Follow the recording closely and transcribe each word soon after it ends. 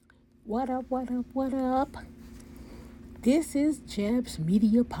What up, what up, what up? This is Jeb's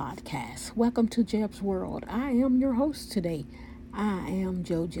Media Podcast. Welcome to Jeb's World. I am your host today. I am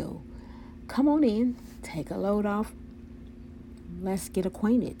JoJo. Come on in, take a load off. Let's get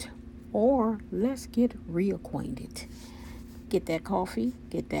acquainted, or let's get reacquainted. Get that coffee,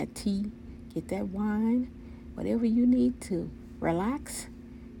 get that tea, get that wine, whatever you need to relax,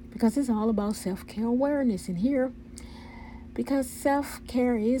 because it's all about self-care awareness in here. Because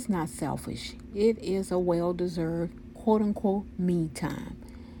self-care is not selfish. It is a well-deserved, quote-unquote, me time.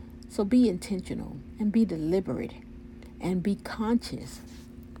 So be intentional and be deliberate and be conscious.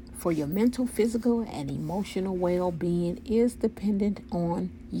 For your mental, physical, and emotional well-being is dependent on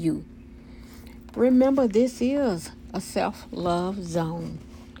you. Remember, this is a self-love zone.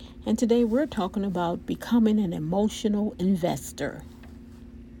 And today we're talking about becoming an emotional investor.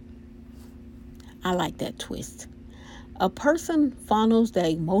 I like that twist. A person funnels their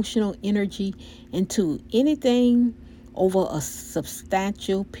emotional energy into anything over a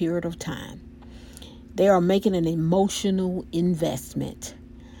substantial period of time. They are making an emotional investment.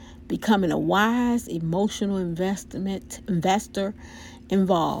 Becoming a wise emotional investor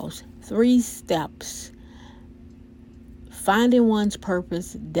involves 3 steps: finding one's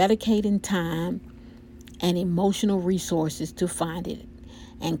purpose, dedicating time and emotional resources to find it,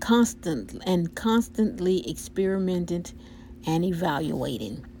 and constantly experimenting and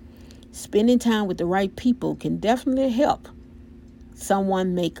evaluating. Spending time with the right people can definitely help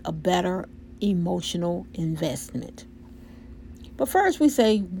someone make a better emotional investment. But first we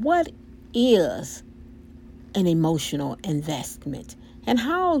say, what is an emotional investment? And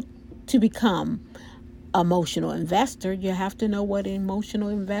how to become an emotional investor? You have to know what an emotional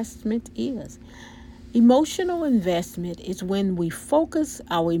investment is. Emotional investment is when we focus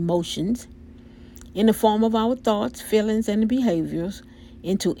our emotions in the form of our thoughts, feelings, and behaviors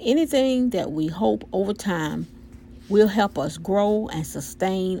into anything that we hope over time will help us grow and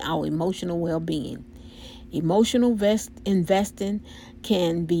sustain our emotional well-being. Emotional investing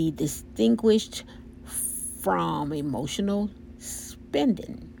can be distinguished from emotional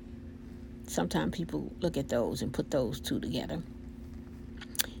spending. Sometimes people look at those and put those two together.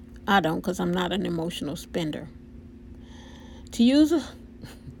 I don't, because I'm not an emotional spender.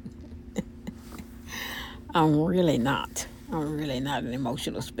 I'm really not an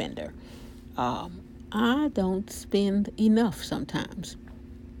emotional spender. I don't spend enough sometimes.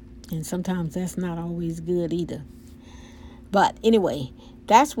 And sometimes that's not always good either. But anyway,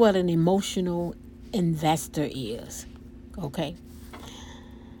 that's what an emotional investor is. Okay?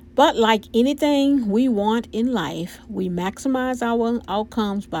 But like anything we want in life, we maximize our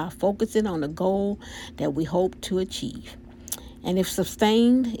outcomes by focusing on the goal that we hope to achieve. And if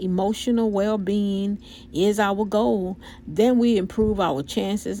sustained emotional well-being is our goal, then we improve our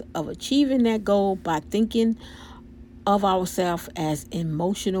chances of achieving that goal by thinking of ourselves as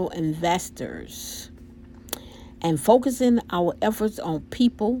emotional investors and focusing our efforts on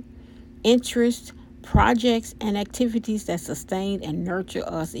people, interests, projects, and activities that sustain and nurture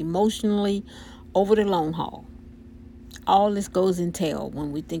us emotionally over the long haul. All this goes entailed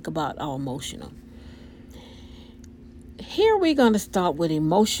when we think about our emotional. Here we're going to start with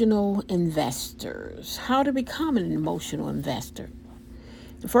emotional investors. How to become an emotional investor.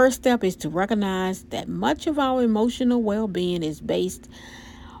 The first step is to recognize that much of our emotional well-being is based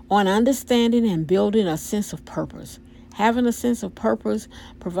on understanding and building a sense of purpose. Having a sense of purpose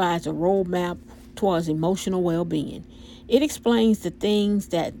provides a roadmap towards emotional well-being. It explains the things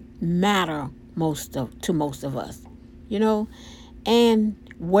that matter to most of us, and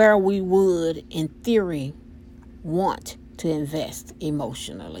where we would, in theory, want to invest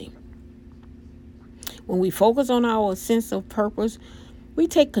emotionally. When we focus on our sense of purpose, we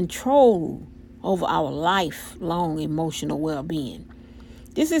take control over our lifelong emotional well-being.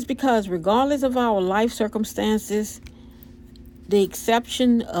 This is because regardless of our life circumstances, the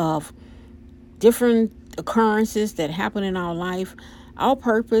exception of different occurrences that happen in our life, our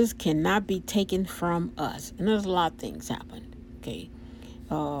purpose cannot be taken from us. And there's a lot of things happen. Okay.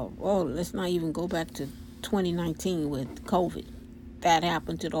 Let's not even go back to 2019 with COVID. That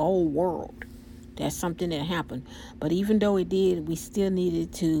happened to the whole world. That's something that happened. But even though it did, we still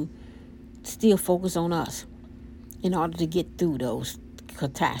needed to still focus on us in order to get through those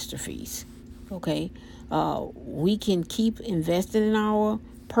catastrophes. Okay. We can keep investing in our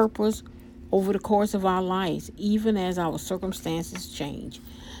purpose over the course of our lives, even as our circumstances change.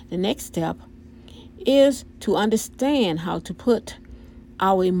 The next step is to understand how to put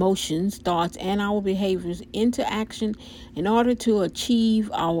our emotions, thoughts, and our behaviors into action in order to achieve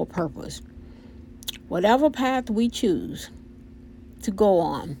our purpose. Whatever path we choose, to go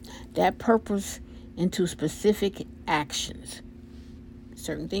on that purpose into specific actions.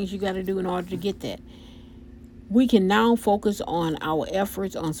 Certain things you got to do in order to get that. We can now focus on our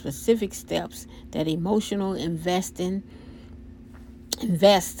efforts on specific steps that emotional invest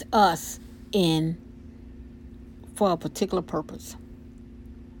us in for a particular purpose.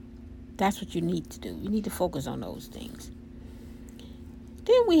 That's what you need to do. You need to focus on those things.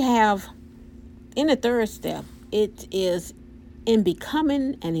 Then we have, in the third step, it is in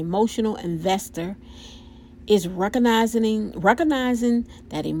becoming an emotional investor, is recognizing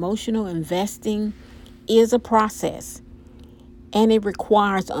that emotional investing is a process, and it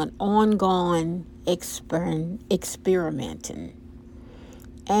requires an ongoing experimenting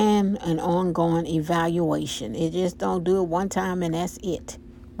and an ongoing evaluation. It just don't do it one time and that's it.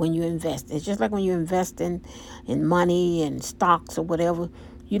 When you invest, it's just like when you invest in money and stocks or whatever.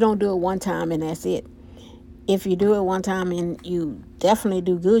 You don't do it one time and that's it. If you do it one time and you definitely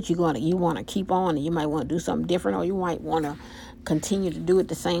do good, you want to keep on, and you might want to do something different, or you might want to continue to do it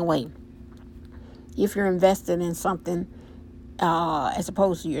the same way. If you're investing in something as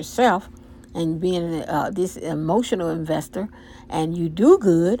opposed to yourself, and being this emotional investor, and you do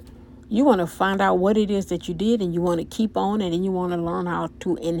good, you want to find out what it is that you did, and you want to keep on, and then you want to learn how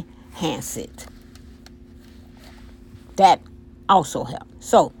to enhance it. That also helps.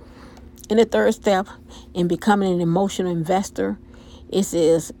 So, in the third step, in becoming an emotional investor, it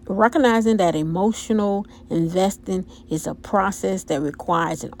is recognizing that emotional investing is a process that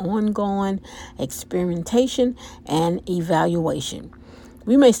requires an ongoing experimentation and evaluation.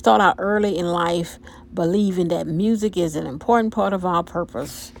 We may start out early in life believing that music is an important part of our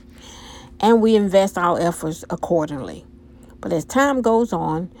purpose, and we invest our efforts accordingly. But as time goes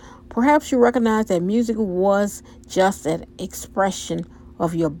on, perhaps you recognize that music was just an expression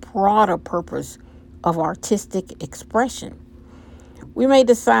of your broader purpose of artistic expression. We may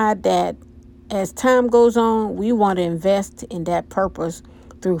decide that as time goes on, we want to invest in that purpose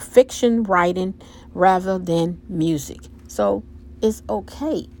through fiction writing rather than music. So it's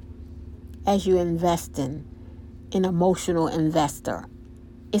okay as you invest in an emotional investor.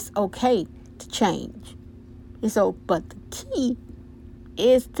 It's okay to change. But the key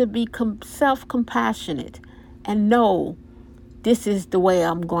is to be self-compassionate and know this is the way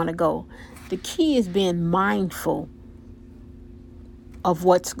I'm going to go. The key is being mindful of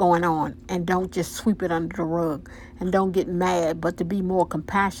what's going on, and don't just sweep it under the rug, and don't get mad, but to be more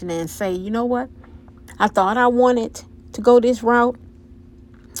compassionate and say, you know what? I thought I wanted to go this route,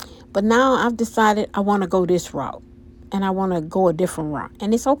 but now I've decided I want to go this route, and I want to go a different route.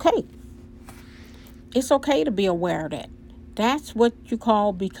 And it's okay. It's okay to be aware of that. That's what you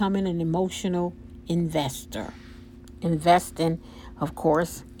call becoming an emotional investor. Investing, of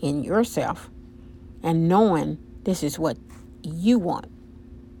course, in yourself and knowing this is what you want.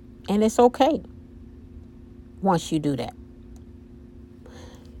 And it's okay once you do that.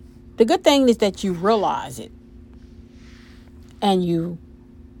 The good thing is that you realize it and you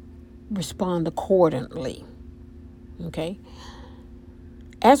respond accordingly. Okay?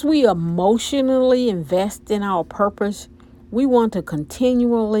 As we emotionally invest in our purpose, we want to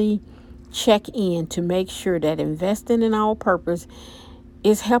continually check in to make sure that investing in our purpose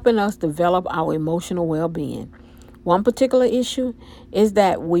is helping us develop our emotional well-being. One particular issue is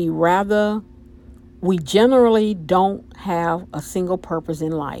that we generally don't have a single purpose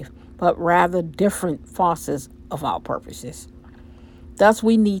in life, but rather different facets of our purposes. Thus,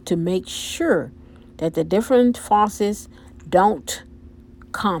 we need to make sure that the different facets don't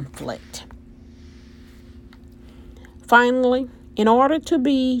conflict. Finally, in order to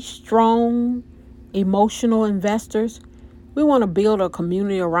be strong emotional investors, we want to build a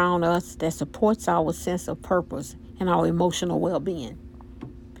community around us that supports our sense of purpose and our emotional well-being.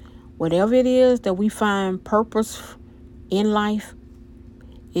 Whatever it is that we find purpose in life,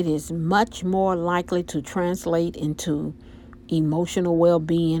 it is much more likely to translate into emotional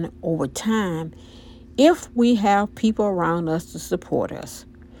well-being over time if we have people around us to support us.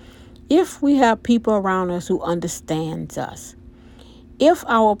 If we have people around us who understands us. If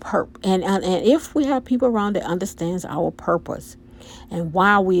if we have people around that understands our purpose and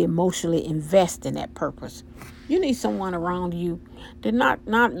why we emotionally invest in that purpose. You need someone around you that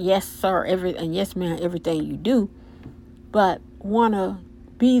not yes sir and yes ma'am everything you do, but want to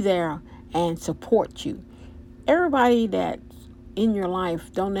be there and support you. Everybody that's in your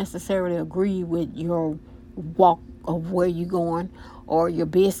life don't necessarily agree with your walk of where you're going or your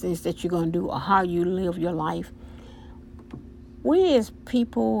business that you're going to do or how you live your life. We as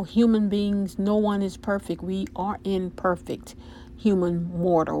people, human beings, no one is perfect. We are imperfect,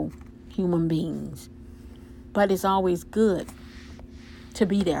 mortal human beings. But it's always good to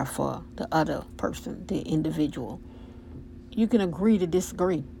be there for the other person, the individual. You can agree to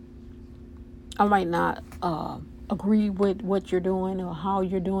disagree. I might not agree with what you're doing or how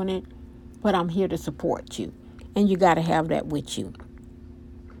you're doing it, but I'm here to support you. And you got to have that with you.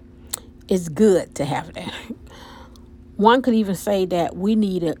 It's good to have that. One could even say that we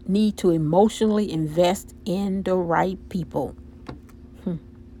need to emotionally invest in the right people.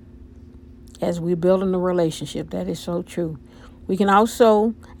 As we're building a relationship, that is so true. We can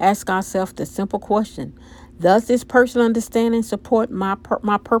also ask ourselves the simple question: does this person understand and support my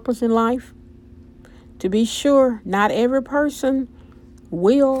purpose in life? To be sure, not every person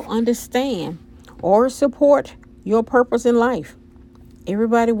will understand or support your purpose in life.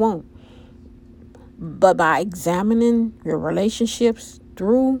 Everybody won't. But by examining your relationships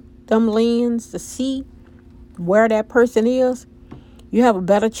through them lens to see where that person is, you have a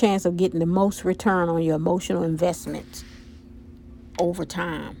better chance of getting the most return on your emotional investments over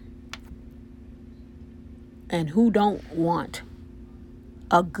time. And who don't want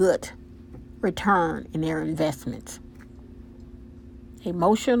a good return in their investments?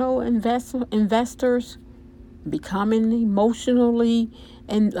 Emotional investors becoming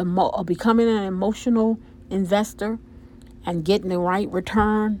becoming an emotional investor and getting the right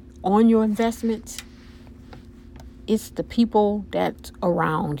return on your investments. It's the people that's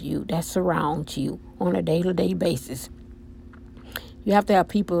around you, that surround you on a day-to-day basis. You have to have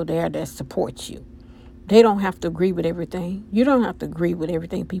people there that support you. They don't have to agree with everything. You don't have to agree with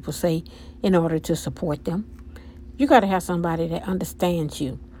everything people say in order to support them. You got to have somebody that understands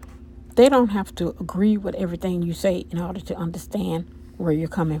you. They don't have to agree with everything you say in order to understand where you're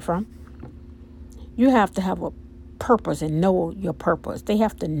coming from. You have to have a purpose and know your purpose. They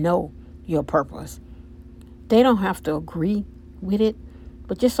have to know your purpose. They don't have to agree with it,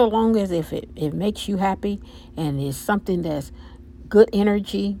 but just so long as if it makes you happy and is something that's good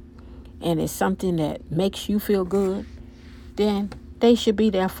energy and it's something that makes you feel good, then they should be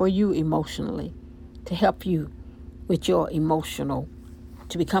there for you emotionally to help you with your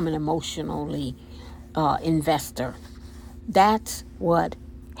to become an emotionally investor. That's what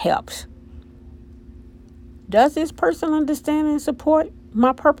helps. Does this person understand and support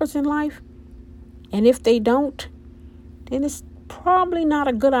my purpose in life? And if they don't, then it's probably not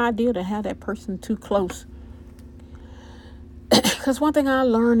a good idea to have that person too close. Because one thing I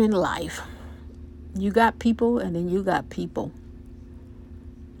learned in life, you got people and then you got people.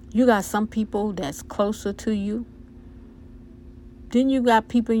 You got some people that's closer to you. Then you got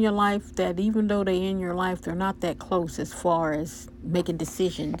people in your life that even though they're in your life, they're not that close as far as making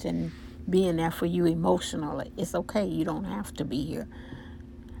decisions and being there for you emotionally. It's okay. You don't have to be here.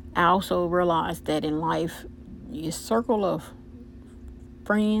 I also realized that in life, your circle of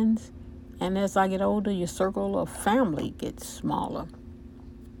friends, and as I get older, your circle of family gets smaller.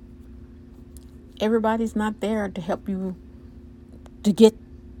 Everybody's not there to help you to get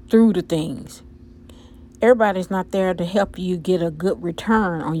through the things. Everybody's not there to help you get a good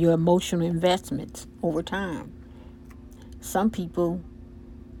return on your emotional investments over time. Some people,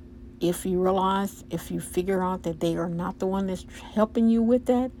 if you figure out that they are not the one that's helping you with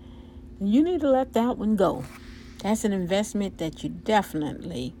that, you need to let that one go. That's an investment that you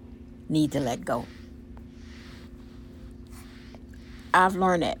definitely need to let go. I've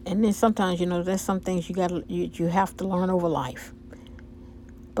learned that. And then sometimes, there's some things you have to learn over life.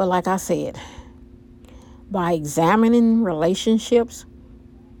 But like I said, by examining relationships,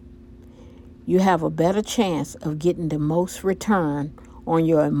 you have a better chance of getting the most return on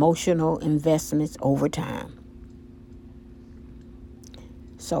your emotional investments over time.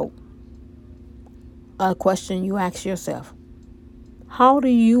 So, a question you ask yourself: how do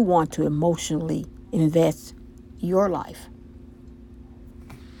you want to emotionally invest your life?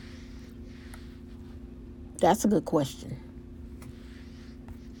 That's a good question.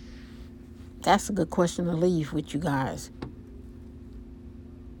 That's a good question to leave with you guys.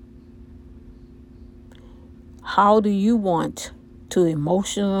 How do you want to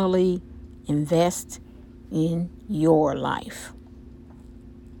emotionally invest in your life?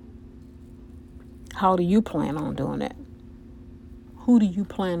 How do you plan on doing that? Who do you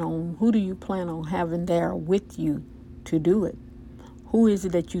plan on having there with you to do it? Who is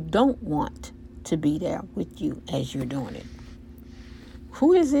it that you don't want to be there with you as you're doing it?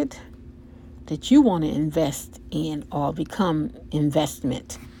 Who is it that you want to invest in or become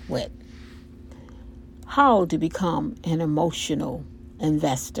investment with? How to become an emotional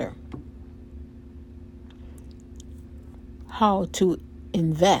investor? How to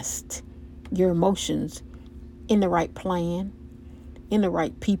invest your emotions in the right plan, in the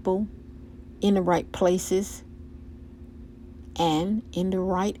right people, in the right places, and in the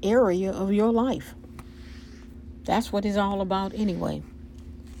right area of your life. That's what it's all about anyway.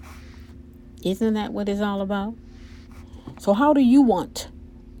 Isn't that what it's all about? So how do you want,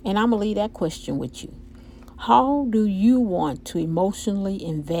 and I'm going to leave that question with you. How do you want to emotionally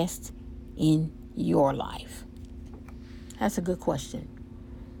invest in your life? That's a good question.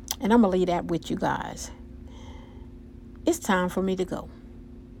 And I'm going to leave that with you guys. It's time for me to go.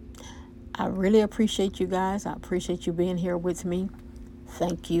 I really appreciate you guys. I appreciate you being here with me.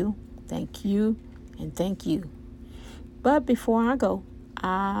 Thank you, and thank you. But before I go,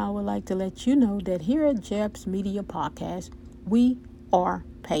 I would like to let you know that here at Jeb's Media Podcast, we are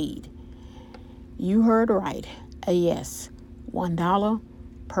paid. You heard right. Yes, $1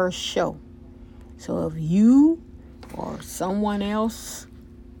 per show. So if you or someone else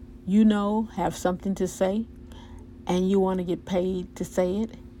you know have something to say and you want to get paid to say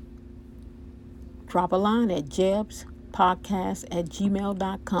it, drop a line at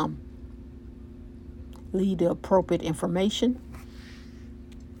jebspodcast@gmail.com. Leave the appropriate information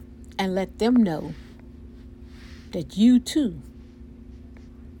and let them know that you too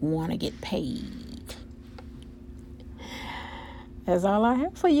want to get paid. That's all I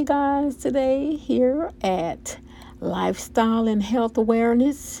have for you guys today here at Lifestyle and Health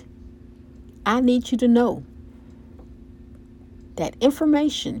Awareness. I need you to know that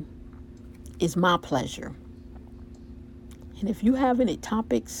information is my pleasure. And if you have any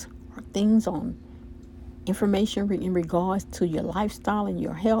topics or things on information in regards to your lifestyle and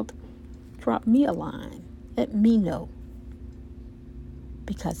your health, drop me a line. Let me know.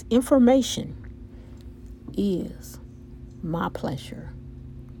 Because information is my pleasure.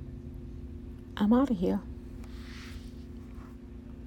 I'm out of here.